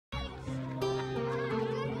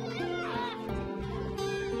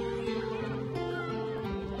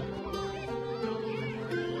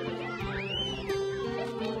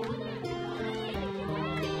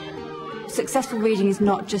Successful reading is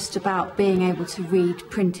not just about being able to read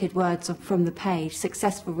printed words from the page.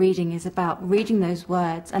 Successful reading is about reading those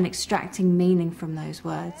words and extracting meaning from those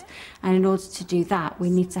words. And in order to do that, we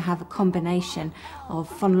need to have a combination of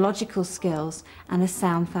phonological skills and a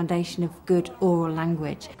sound foundation of good oral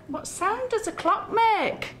language. What sound does a clock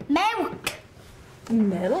make? Milk.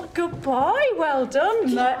 Milk. Good boy. Well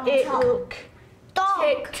done. Milk.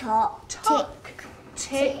 Tick tock. Tock.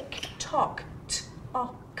 Tick tock.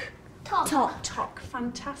 Tock. Tock. Tock.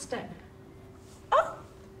 Fantastic. Oh,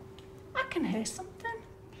 I can hear something.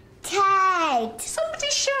 Ted.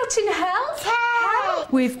 Somebody's shouting help.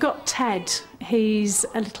 Ted. We've got Ted. He's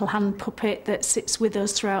a little hand puppet that sits with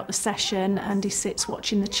us throughout the session, and he sits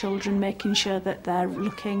watching the children, making sure that they're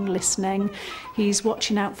looking, listening. He's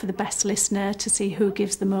watching out for the best listener to see who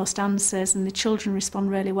gives the most answers, and the children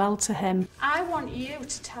respond really well to him. I want you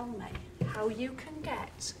to tell me how you can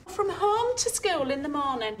get from home to school in the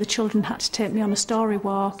morning. The children had to take me on a story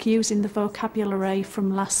walk using the vocabulary from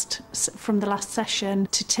the last session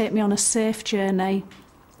to take me on a safe journey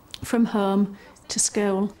from home to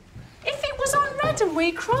school. If it was on red and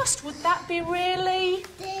we crossed, would that be really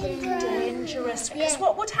dangerous? Because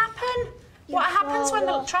what would happen? What happens when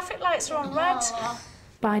the traffic lights are on red?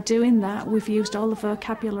 By doing that, we've used all the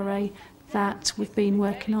vocabulary that we've been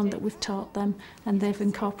working on, that we've taught them, and they've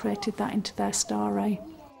incorporated that into their story.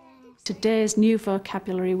 Today's new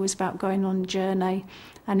vocabulary was about going on a journey,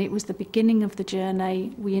 and it was the beginning of the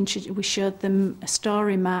journey. We showed them a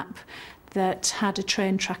story map that had a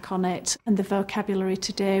train track on it, and the vocabulary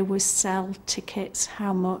today was sell tickets,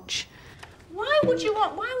 how much. Why would you go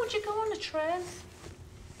on a train?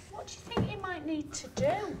 What do you think you might need to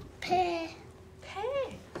do? Pay.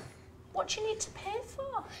 Pay? What do you need to pay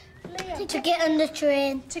for, Leah? To get on the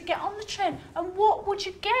train. To get on the train. And what would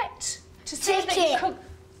you get to say that you could?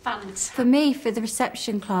 Fantastic. For me, for the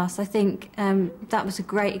reception class, I think that was a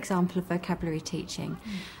great example of vocabulary teaching.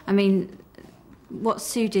 I mean, what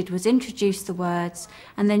Sue did was introduce the words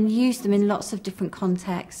and then use them in lots of different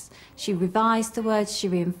contexts. She revised the words, she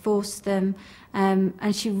reinforced them,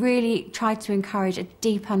 and she really tried to encourage a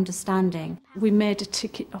deep understanding. We made a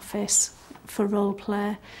ticket office for role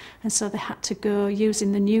play, and so they had to go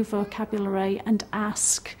using the new vocabulary and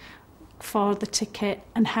ask for the ticket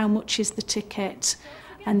and how much is the ticket,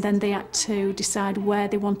 and then they had to decide where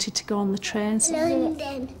they wanted to go on the trains.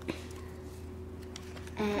 London.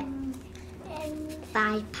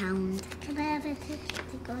 £5. Can I have a ticket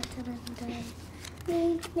to go to London?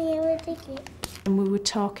 Need me a ticket. And we were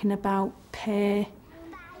talking about pay,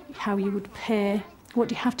 how you would pay. What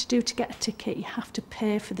do you have to do to get a ticket? You have to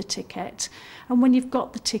pay for the ticket. And when you've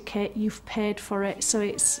got the ticket, you've paid for it, so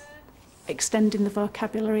it's extending the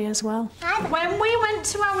vocabulary as well. When we went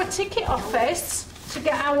to our ticket office to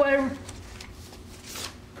get our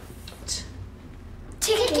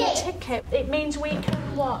ticket, it means we can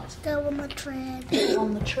what? Go on the train. Go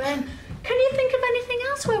on the train. Can you think of anything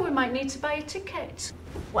else where we might need to buy a ticket?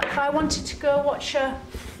 What if I wanted to go watch a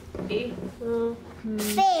Film.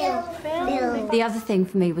 The other thing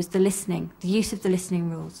for me was the listening. The use of the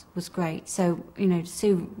listening rules was great. So, you know,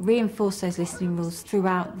 Sue reinforced those listening rules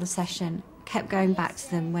throughout the session, kept going back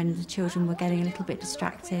to them when the children were getting a little bit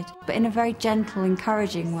distracted, but in a very gentle,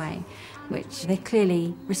 encouraging way, which they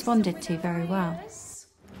clearly responded to very well.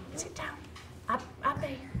 Sit down.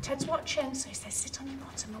 Abby, Ted's watching, so he says sit on your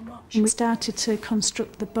bottom and watch. We started to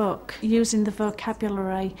construct the book using the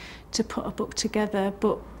vocabulary to put a book together,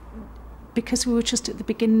 but because we were just at the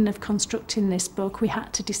beginning of constructing this book, we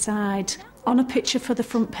had to decide on a picture for the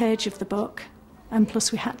front page of the book, and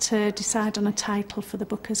plus we had to decide on a title for the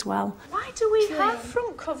book as well. Why do we have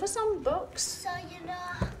front covers on books? So you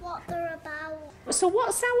know what they're about. So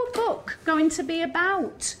what's our book going to be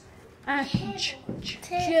about?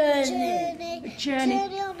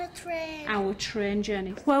 Journey on the train. Our train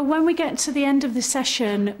journey. Well, when we get to the end of the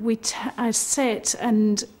session, I sit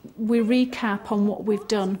and we recap on what we've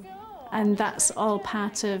done. And that's all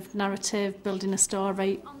part of narrative, building a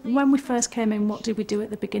story. When we first came in, what did we do at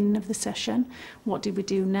the beginning of the session? What did we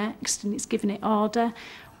do next? And it's giving it order.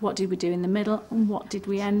 What did we do in the middle? And what did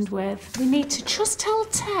we end with? We need to just tell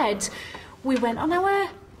Ted we went on our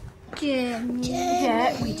Journey.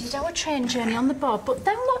 Yeah, we did our train journey on the board. But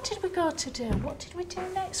then what did we go to do? What did we do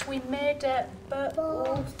next? We made a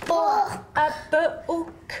book.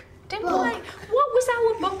 Didn't we? What was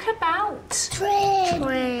our book about?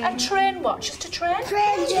 Train. A train what? Just a train?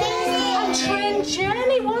 Train journey. A train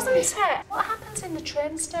journey, wasn't it? What happens in the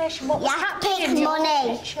train station? What was You have to happening in pay your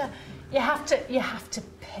money. picture? You have to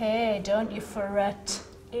pay, don't you, for a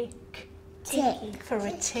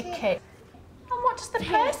ticket. And what does the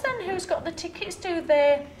person who's got the tickets do?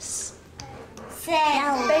 They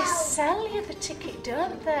They sell you the ticket,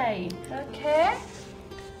 don't they? Okay.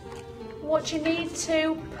 What do you need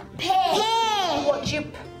to pay? What do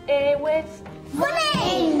you pay with?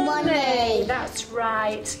 Money. That's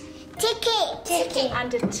right. Ticket.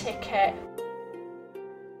 And a ticket.